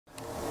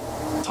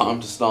time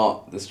to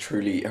start this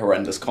truly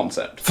horrendous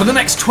concept. For the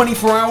next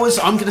 24 hours,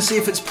 I'm going to see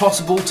if it's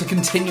possible to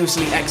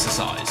continuously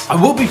exercise. I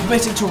will be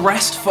permitted to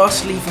rest,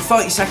 firstly for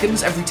 30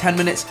 seconds every 10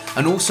 minutes,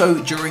 and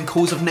also during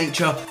calls of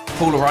nature.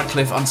 Paula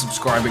Radcliffe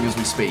unsubscribing as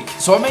we speak.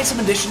 So I made some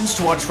additions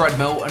to our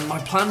treadmill, and my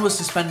plan was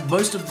to spend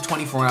most of the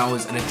 24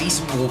 hours at a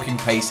decent walking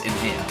pace in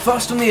here.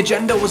 First on the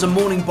agenda was a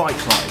morning bike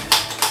ride.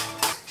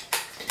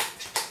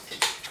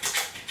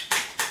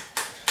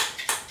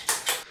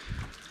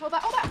 Hold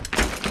that, hold that.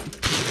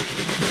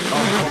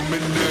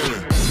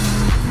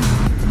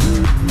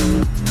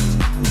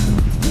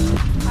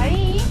 Hi.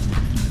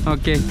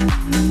 Okay.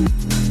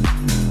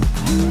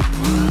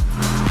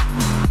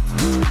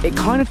 It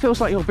kind of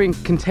feels like you're being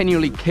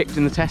continually kicked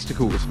in the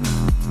testicles.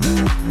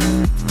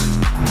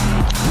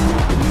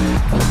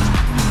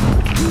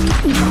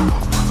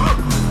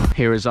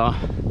 Here is our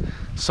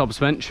subs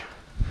bench.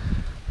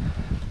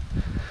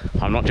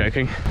 I'm not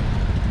joking.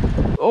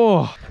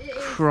 Oh,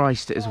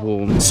 Christ, it is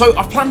warm. So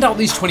I've planned out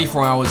these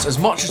 24 hours as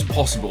much as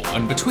possible,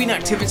 and between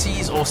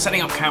activities or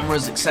setting up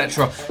cameras,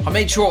 etc., I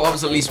made sure I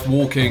was at least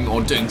walking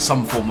or doing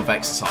some form of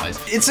exercise.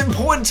 It's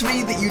important to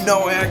me that you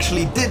know I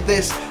actually did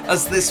this,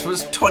 as this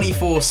was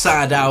 24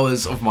 sad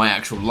hours of my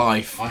actual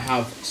life. I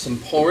have some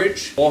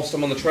porridge whilst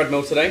I'm on the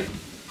treadmill today.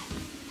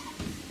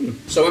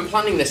 So when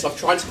planning this, I've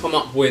tried to come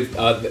up with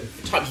the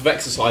types of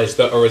exercise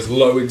that are as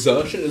low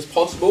exertion as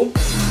possible.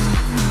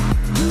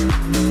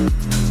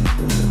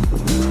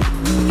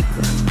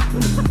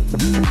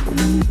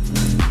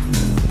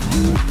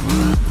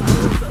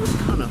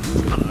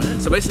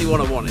 So basically what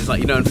I want is, like,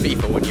 you know, in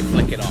FIFA when you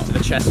flick it up, the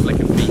chest flick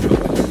in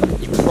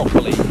FIFA, you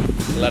properly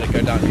let it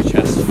go down your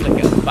chest,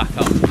 flick it back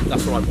up.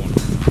 That's what I want.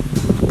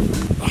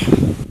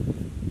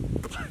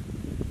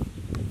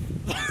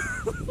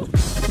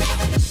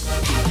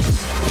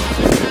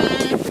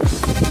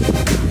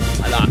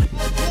 Like that.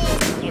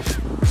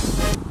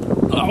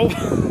 Oh.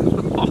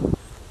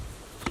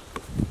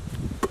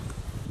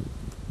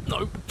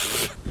 No.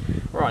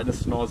 Right, the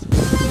snores.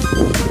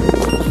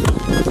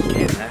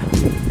 Get in there.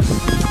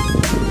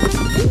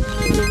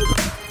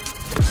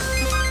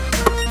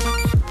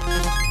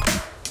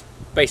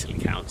 Basically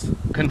counts.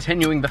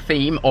 Continuing the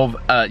theme of,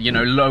 you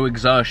know, low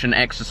exertion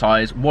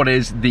exercise, what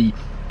is the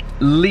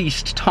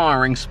least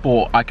tiring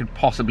sport I could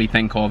possibly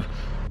think of?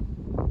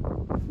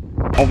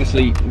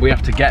 Obviously, we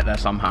have to get there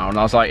somehow, and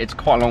I was like, it's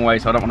quite a long way,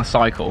 so I don't want to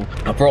cycle.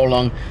 I brought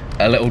along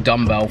a little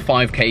dumbbell,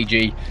 5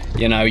 kg,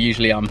 you know,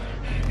 usually I'm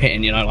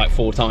hitting, you know, like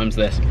 4 times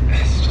this.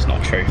 It's just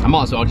not true. I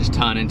might as well just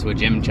turn into a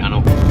gym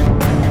channel.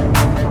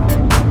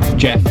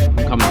 Jeff,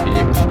 I'm coming for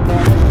you. Just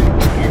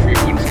go for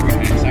your windscreen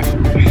in a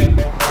second.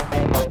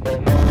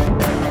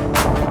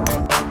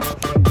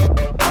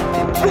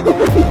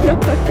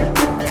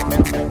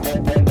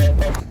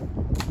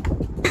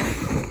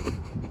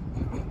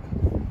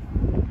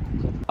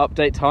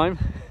 Update time.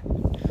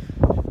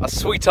 A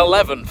sweet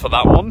 11 for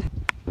that one.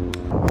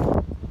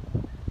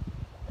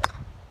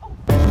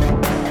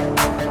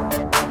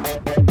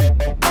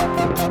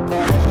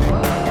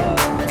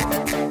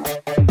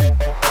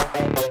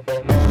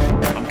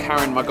 I'm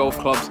carrying my golf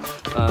clubs,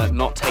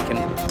 not taking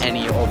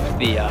any of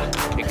the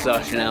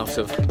exertion out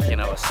of, you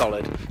know, a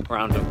solid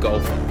round of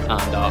golf,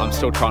 and I'm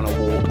still trying to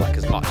walk like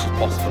as much as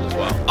possible as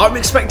well. I'm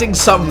expecting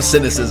some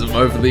cynicism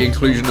over the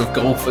inclusion of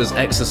golf as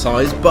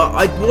exercise, but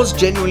I was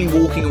genuinely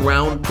walking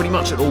around pretty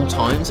much at all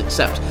times,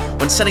 except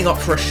when setting up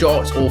for a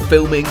shot or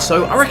filming,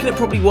 so I reckon it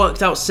probably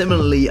worked out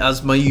similarly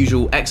as my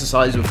usual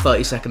exercise with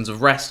 30 seconds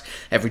of rest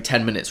every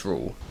 10 minutes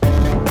rule.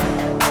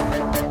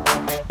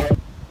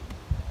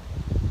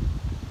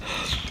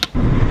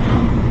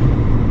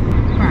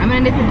 Right, I'm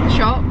gonna nip into the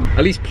shop.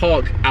 At least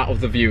park out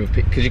of the view of,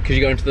 could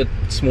you go into the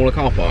smaller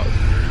car park?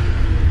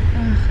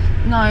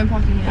 No, I'm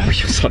parking here. Oh,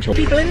 you're such a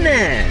people in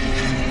there.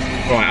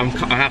 Right,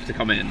 I have to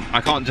come in.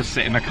 I can't just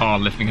sit in the car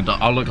lifting a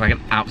dog. I'll look like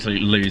an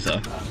absolute loser. I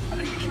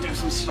think we should do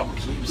some stock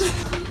keeps.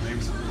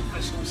 Maybe some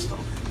professional stock.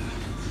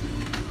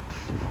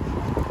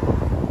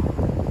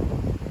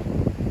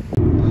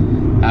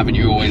 Haven't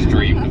you always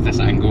dreamed of this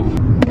angle?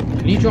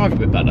 Can you drive a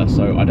bit better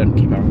so I don't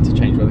keep having to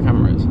change where the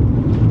camera is?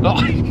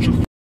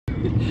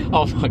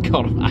 Oh my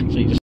god, I'm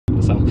actually just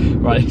myself.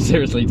 Right,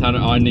 seriously, Tanner,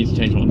 I need to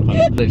change one.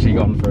 I've literally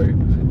gone through,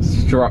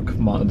 struck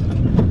mud.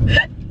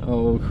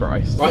 Oh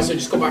Christ. Right, so I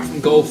just got back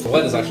from golf. The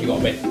weather's actually got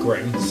a bit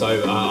grim,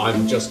 so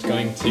I'm just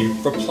going to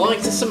reply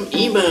to some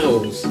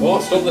emails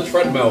whilst on the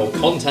treadmill.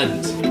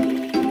 Content.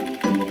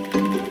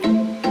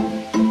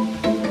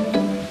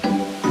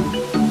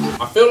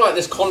 I feel like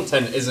this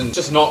content isn't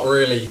just not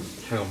really.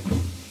 Hang on.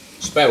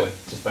 Just bear with.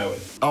 Just bear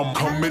with. I'm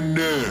coming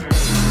in.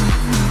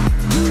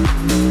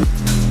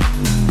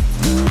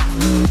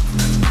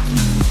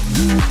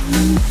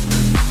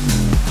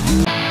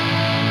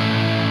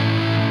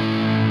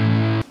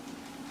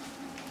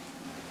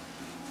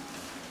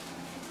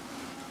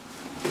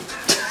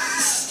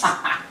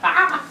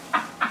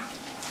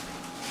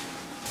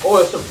 Oh,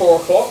 it's at 4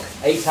 o'clock.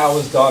 8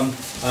 hours done.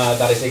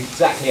 That is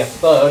exactly a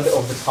third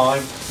of the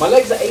time. My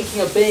legs are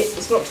aching a bit.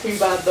 It's not too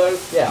bad though.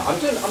 Yeah, I'm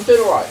doing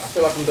alright. I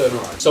feel like I'm doing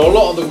alright. So a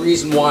lot of the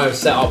reason why I've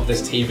set up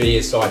this TV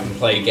is so I can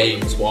play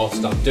games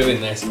whilst I'm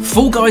doing this.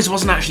 Fall Guys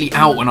wasn't actually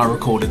out when I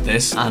recorded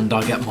this, and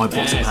I get my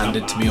bottom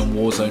handed to me on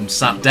Warzone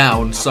sat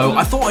down, so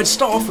I thought I'd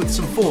start off with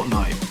some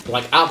Fortnite.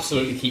 Like,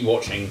 absolutely keep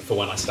watching for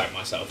when I stack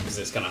myself, because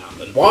it's gonna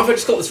happen. Why have I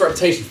just got this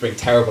reputation for being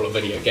terrible at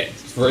video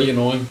games? It's really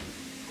annoying.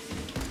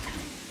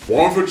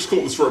 Why have I just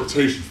got this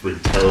reputation for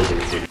being terrible at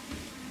video games?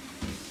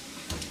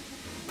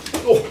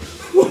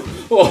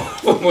 Oh,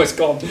 almost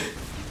gone.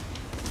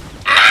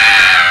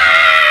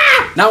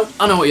 Now,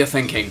 I know what you're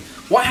thinking.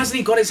 Why hasn't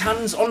he got his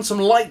hands on some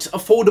light,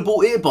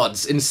 affordable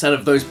earbuds instead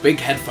of those big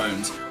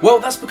headphones? Well,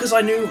 that's because I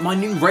knew my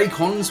new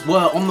Raycons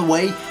were on the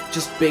way,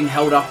 just being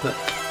held up at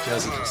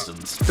Jersey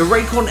Customs. The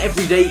Raycon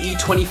Everyday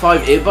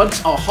E25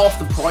 earbuds are half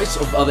the price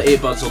of other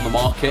earbuds on the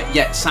market,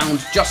 yet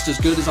sound just as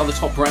good as other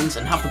top brands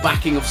and have the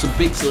backing of some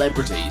big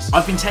celebrities.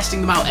 I've been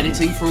testing them out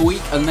editing for a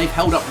week and they've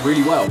held up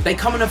really well. They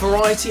come in a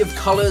variety of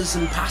colours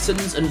and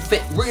patterns and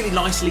fit really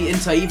nicely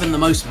into even the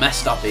most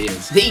messed up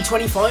ears. The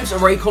E25s are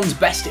Raycon's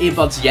best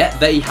earbuds yet.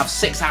 They have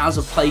 6 hours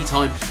of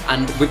playtime,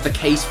 and with the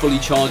case fully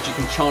charged you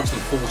can charge them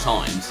 4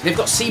 times. They've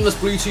got seamless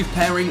Bluetooth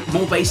pairing,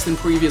 more bass than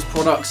previous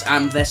products,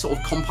 and their sort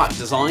of compact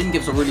design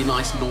gives a really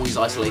nice noise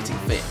isolating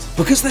fit.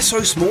 Because they're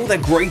so small, they're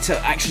great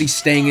at actually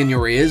staying in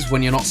your ears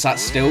when you're not sat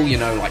still, you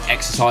know, like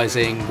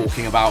exercising,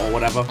 walking about or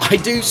whatever. I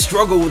do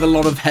struggle with a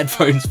lot of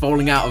headphones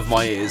falling out of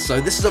my ears, so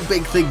this is a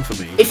big thing for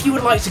me. If you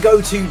would like to go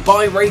to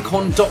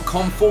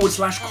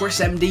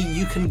buyraycon.com/ChrisMD,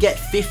 you can get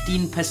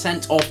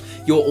 15% off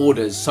your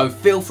orders, so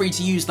feel free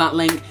to use that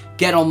link.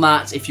 Get on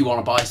that if you want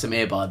to buy some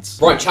earbuds.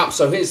 Right, chaps,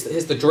 so here's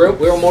the drill.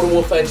 We're on Modern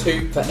Warfare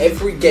 2. For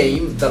every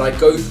game that I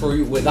go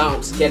through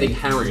without getting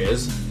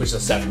Harriers, which is a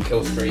 7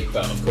 kill streak,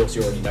 but of course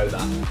you already know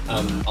that,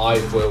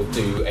 I will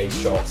do a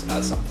shot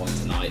at some point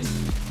tonight.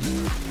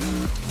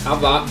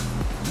 Have that.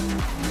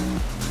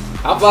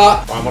 Have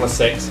that. I'm on a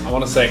 6. I'm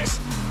on a 6.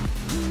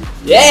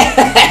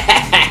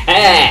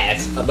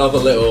 Yes! Another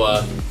little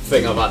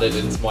thing I've added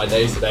into my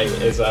day today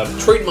is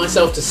treating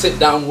myself to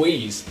sit-down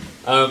wheeze.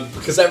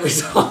 Because every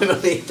time I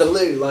need the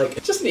loo, like, I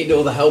just need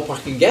all the help I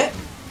can get.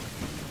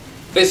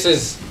 This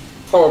is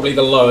probably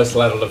the lowest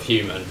level of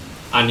human,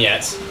 and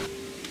yet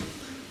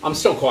I'm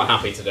still quite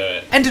happy to do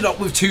it. Ended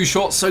up with 2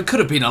 shots, so could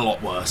have been a lot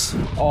worse.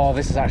 Oh,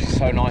 this is actually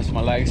so nice for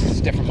my legs.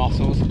 It's different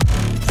muscles.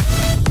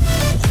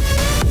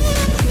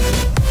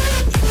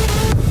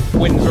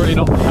 Wind's really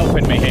not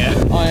helping me here.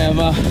 I am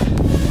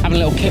having a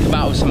little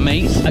kickabout with some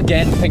mates.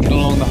 Again, thinking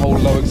along the whole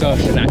low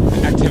exertion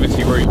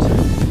activity route.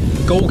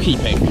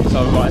 Goalkeeping, so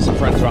I've got some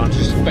friends around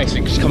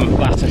basically just come and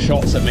batter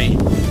shots at me,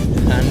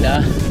 and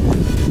I'm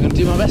going to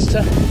do my best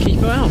to keep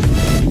them out.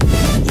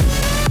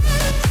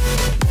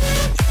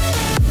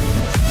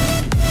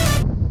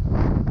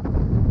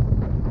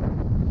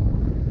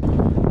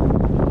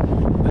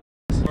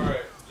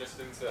 Just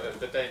into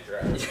the danger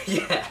area.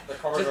 Yeah. The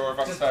corridor of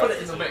just put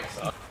it in the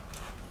mixer.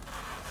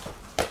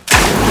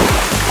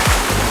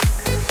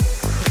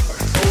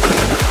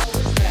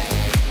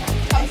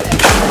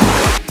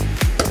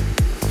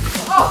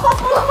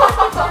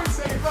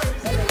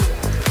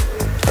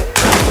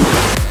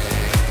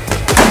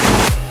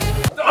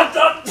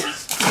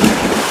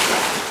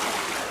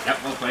 Yep,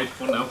 well played.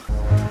 1-0.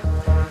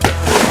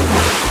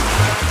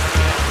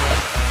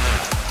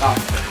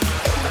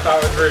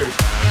 That was rude.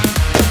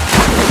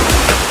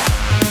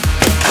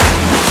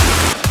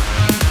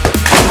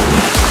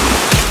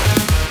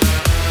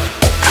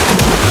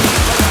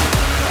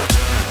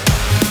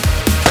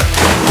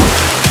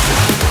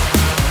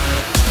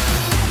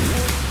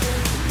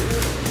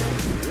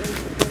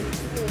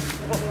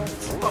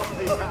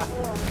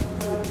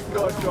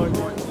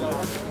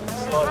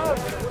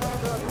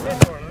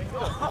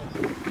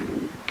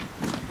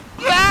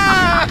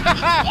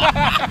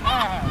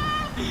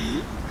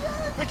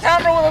 The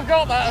camera will have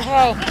got that as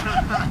well.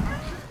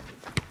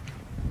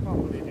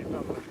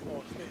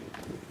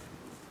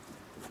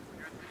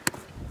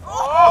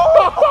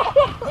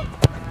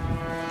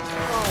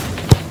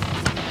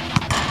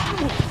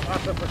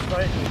 That's a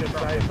frustrating good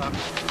save, that.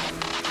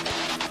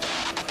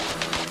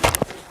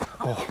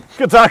 Oh,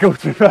 good tackle,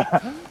 to be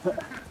fair.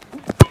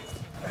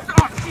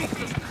 Oh,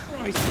 Jesus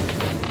Christ.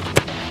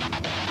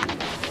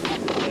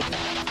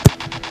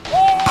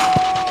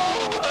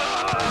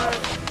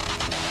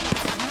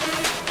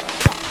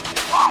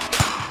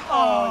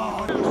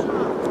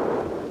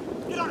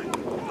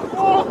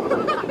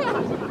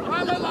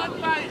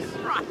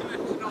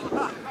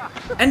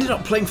 Ended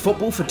up playing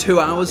football for 2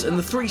 hours, and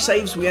the 3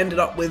 saves we ended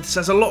up with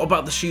says a lot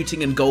about the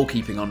shooting and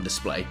goalkeeping on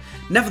display.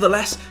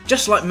 Nevertheless,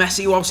 just like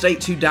Messi whilst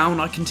 8-2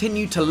 down, I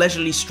continued to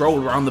leisurely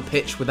stroll around the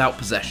pitch without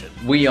possession.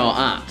 We are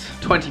at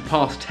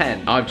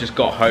 10:20. I've just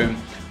got home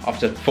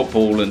after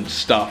football and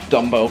stuff.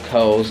 Dumbbell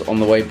curls on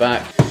the way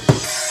back.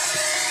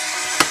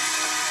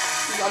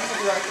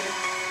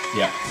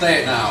 Yeah.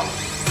 Say it now.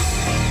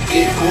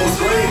 It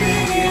was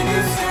raining in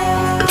the sky.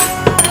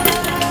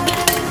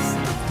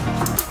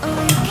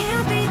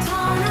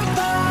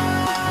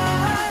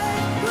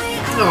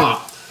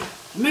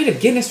 made a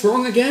Guinness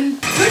wrong again?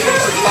 Look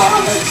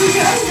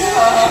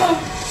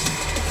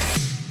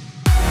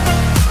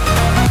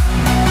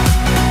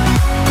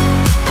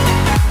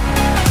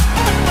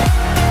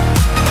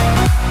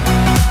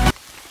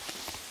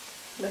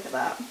at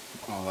that.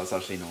 Oh, that's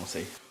actually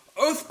naughty.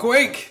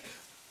 Earthquake!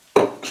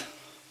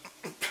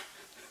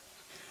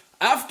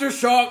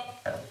 Aftershock!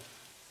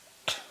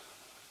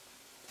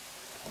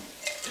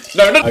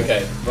 No.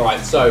 Okay,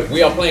 right, so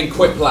we are playing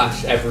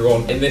Quiplash,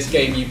 everyone. In this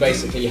game, you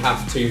basically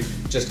have to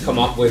just come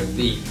up with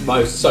the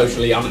most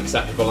socially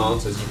unacceptable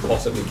answers you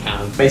possibly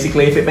can.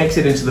 Basically, if it makes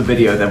it into the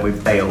video, then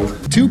we've failed.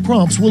 2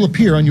 prompts will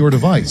appear on your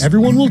device.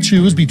 Everyone will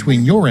choose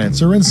between your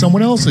answer and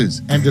someone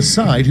else's and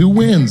decide who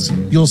wins.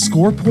 You'll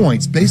score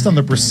points based on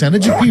the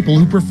percentage of people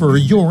who prefer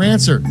your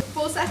answer.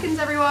 4 seconds,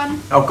 everyone.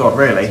 Oh God,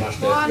 really?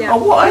 1. Oh,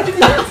 what? I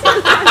didn't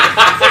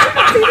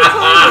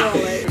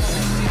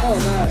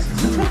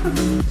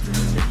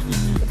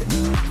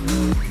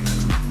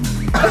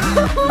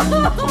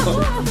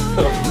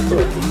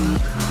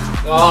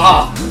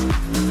Ah! I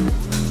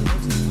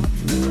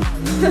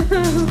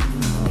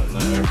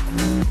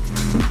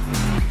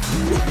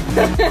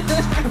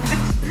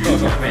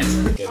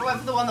went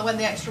for the one that went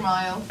the extra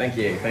mile. Thank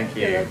you, thank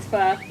you. That's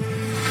fair.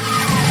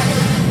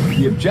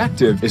 The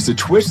objective is to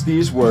twist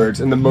these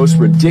words in the most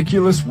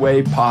ridiculous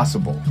way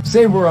possible.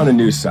 Say we're on a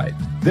news site.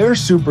 They're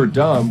super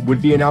dumb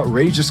would be an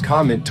outrageous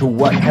comment to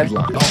what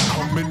headline?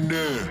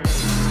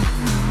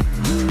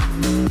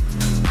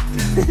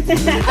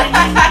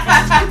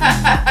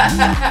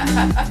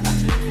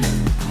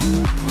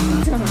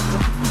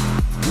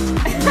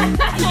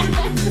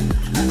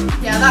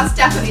 Yeah, that's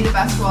definitely the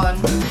best one.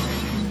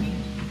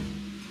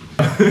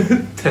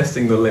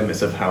 Testing the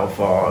limits of how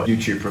far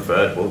YouTube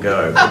preferred will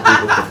go, or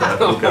people preferred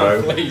will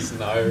go. Please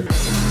no.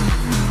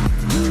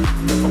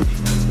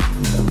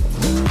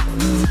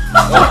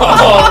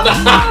 Oh, no!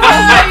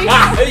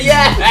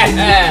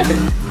 Yeah!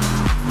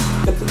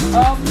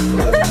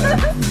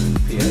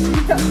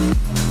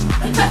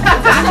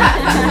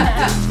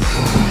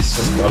 It's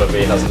just gotta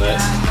be, hasn't it?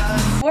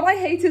 What I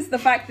hate is the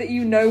fact that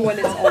you know when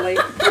it's Ollie.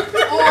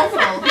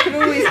 Awful. You can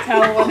always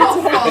tell when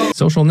it's Ollie.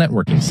 Social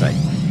networking site.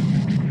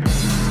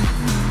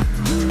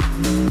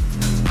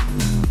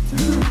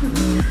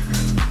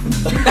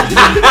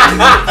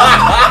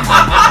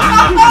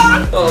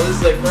 Oh, this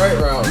is a great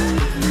round.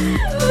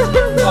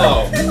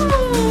 Oh.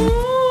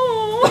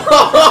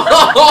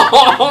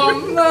 Oh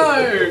no!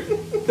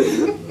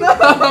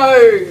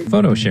 No!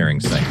 Photo sharing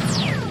site.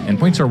 And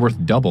points are worth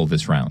double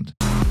this round.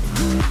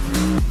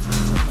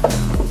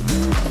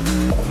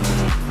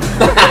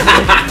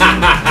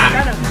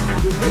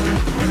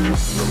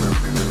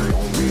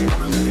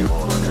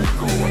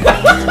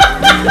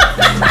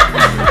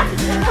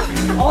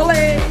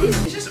 Ollie!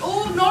 It's just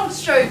all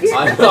non-strokes.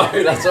 I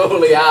know, that's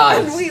all he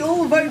has. And we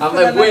all vote for And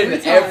them they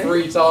win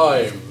every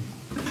time. every time.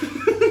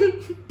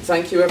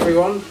 Thank you,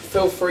 everyone.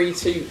 Feel free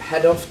to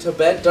head off to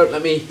bed. Don't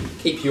let me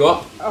keep you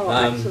up. Oh,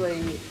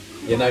 actually...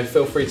 You know,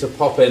 feel free to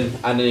pop in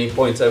at any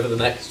point over the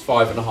next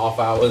 5.5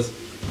 hours.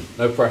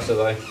 No pressure,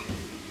 though.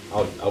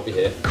 I'll be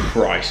here.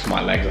 Christ,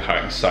 my legs are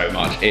hurting so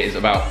much. It is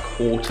about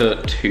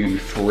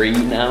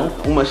 2:45 now.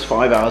 Almost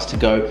 5 hours to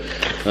go.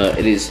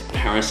 It is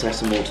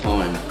paracetamol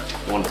time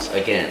once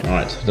again. All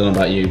right, I don't know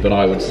about you, but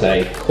I would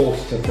say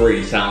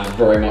 2:45 sounds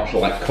very much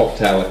like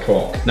cocktail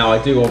o'clock. Now, I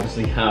do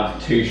obviously have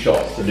 2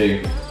 shots to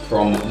do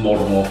from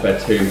Modern Warfare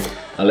 2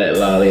 a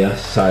little earlier.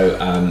 So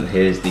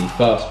here's the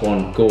first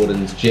one,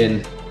 Gordon's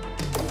Gin.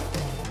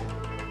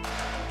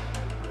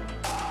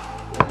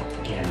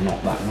 Again,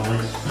 not that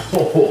nice.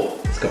 Oh,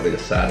 it's got to be the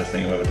saddest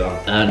thing I've ever done.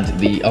 And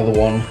the other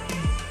one,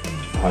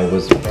 I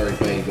was very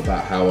vague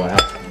about how I had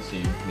to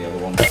consume the other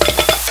one.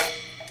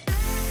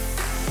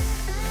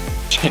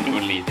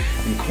 Genuinely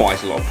in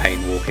quite a lot of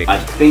pain walking. I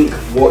think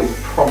what is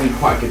probably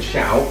quite a good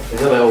shout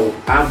is a little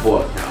ab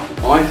workout.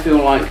 I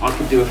feel like I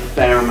could do a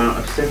fair amount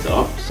of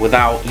sit-ups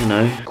without, you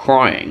know,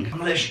 crying. I'm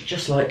literally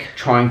just like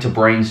trying to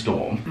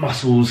brainstorm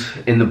muscles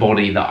in the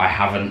body that I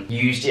haven't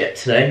used yet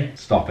today.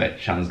 Stop it,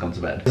 Shannon's gone to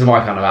bed. This is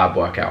my kind of ab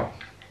workout.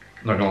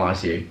 I'm not gonna lie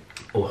to you.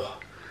 Oh,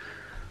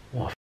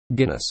 what a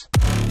Guinness.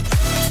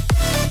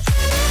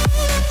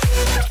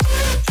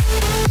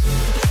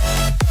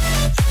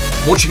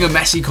 Watching a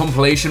messy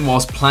compilation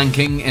whilst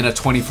planking in a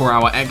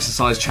 24-hour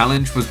exercise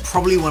challenge was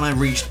probably when I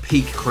reached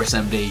peak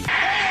ChrisMD.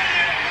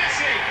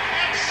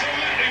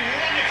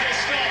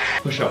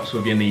 Push-ups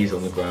with your knees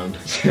on the ground.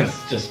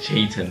 just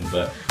cheating,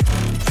 but...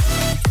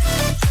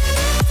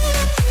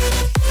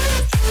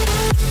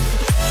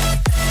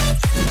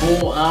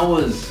 Four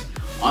hours.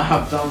 I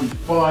have done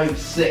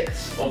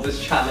 5/6 of this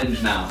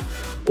challenge now.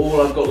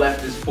 All I've got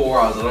left is 4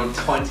 hours. I've done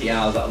 20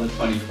 hours out of the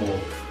 24.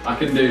 I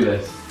can do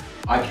this.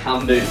 I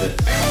can do this.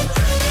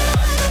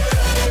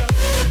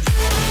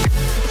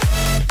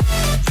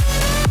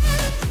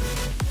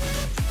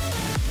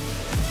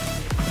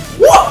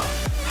 What?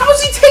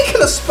 How's he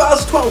taking a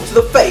Spurs 12 to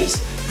the face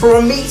from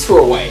a metre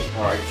away?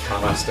 Alright,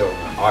 can I still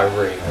remember? I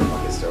really hope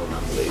I can still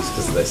remember these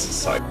because this is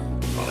so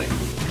funny.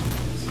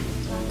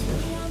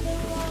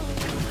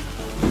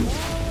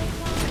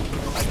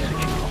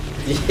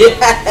 Yeah!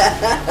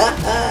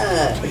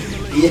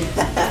 Yeah!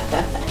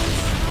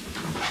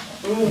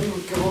 Oh my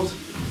god.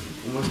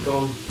 Almost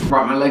gone.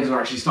 Right, my legs are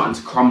actually starting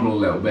to crumble a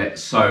little bit,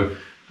 so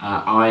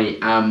I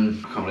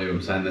can't believe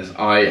I'm saying this,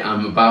 I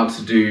am about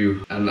to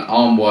do an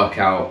arm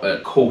workout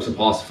at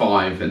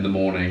 5:15 in the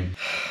morning.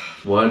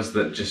 Words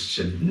that just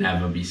should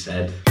never be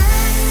said.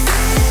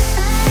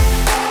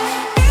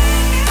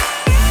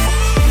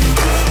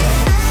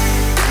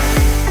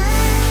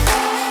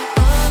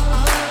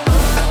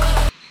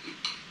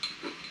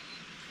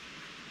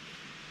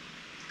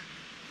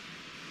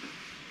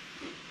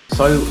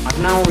 So I've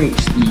now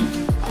reached the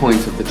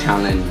point of the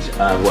challenge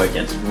where it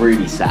gets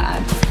really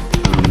sad.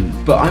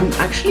 But I'm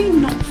actually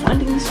not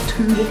finding this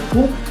too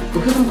difficult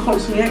because I'm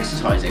constantly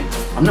exercising.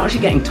 I'm not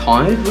actually getting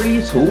tired really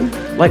at all.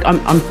 Like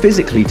I'm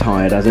physically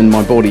tired, as in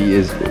my body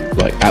is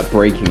like at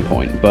breaking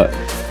point, but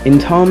in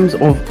terms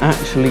of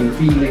actually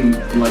feeling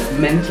like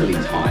mentally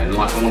tired,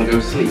 like I want to go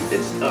to sleep,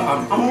 it's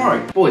I'm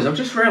alright. Boys, I've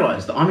just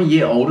realised that I'm a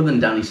year older than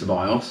Danny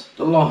Ceballos.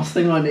 The last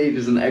thing I need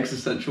is an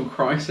existential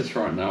crisis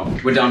right now.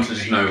 We're down to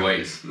just no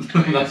weights.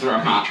 That's where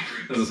I'm at.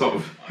 As a sort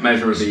of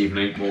measure of the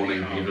evening,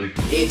 morning even.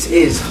 It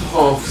is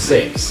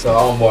 6:30. The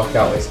arm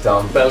workout is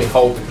done. Barely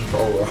hold the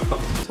controller up.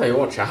 Tell you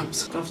what,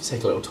 chaps, I have to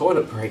take a little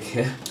toilet break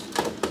here.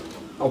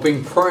 I've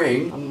been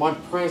praying and my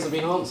prayers have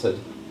been answered.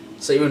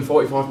 See you in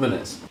 45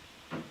 minutes.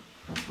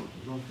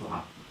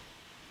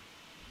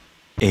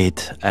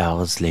 8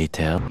 hours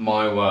later.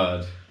 My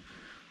word.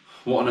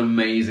 What an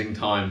amazing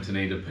time to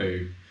need a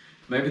poo.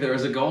 Maybe there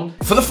is a god?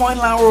 For the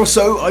final hour or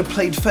so, I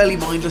played fairly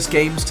mindless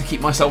games to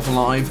keep myself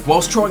alive,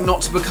 whilst trying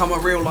not to become a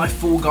real-life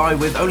Fall Guy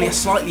with only a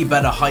slightly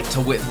better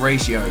height-to-width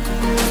ratio.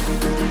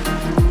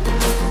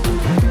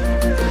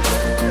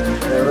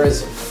 There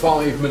is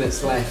 5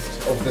 minutes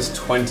left of this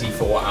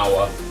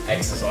 24-hour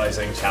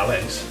exercising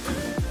challenge.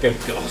 Good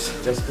God.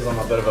 Just because I'm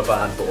a bit of a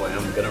bad boy,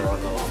 I'm going to run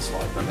the last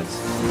 5 minutes.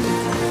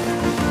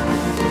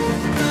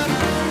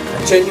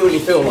 I genuinely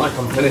feel like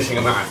I'm finishing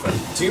a marathon.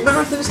 Do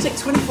marathons take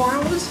 24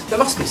 hours? There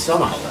must be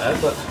some out there,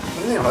 but I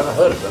don't think I've ever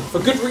heard of them. For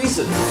good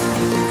reason.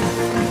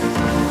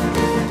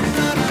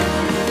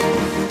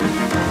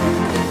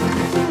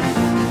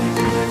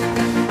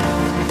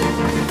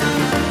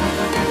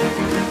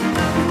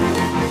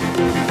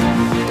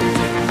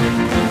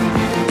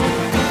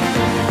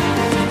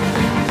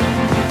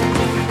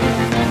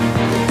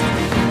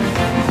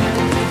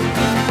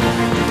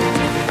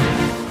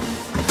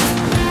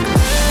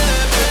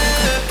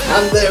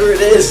 And there it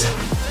is,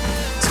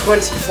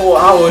 24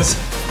 hours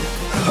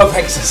of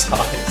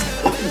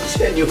exercise. I'm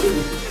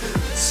genuinely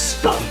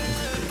stunned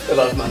that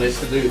I've managed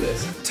to do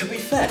this. To be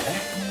fair,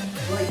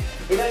 like,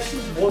 it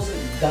actually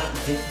wasn't that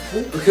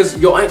difficult because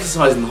you're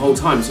exercising the whole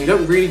time, so you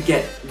don't really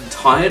get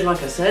tired,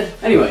 like I said.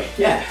 Anyway,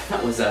 yeah,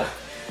 that was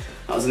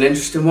an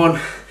interesting one.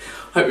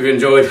 Hope you've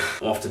enjoyed.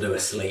 I'll have to do a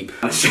sleep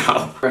and a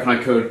shower. I reckon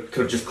I could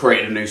have just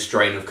created a new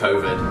strain of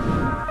COVID.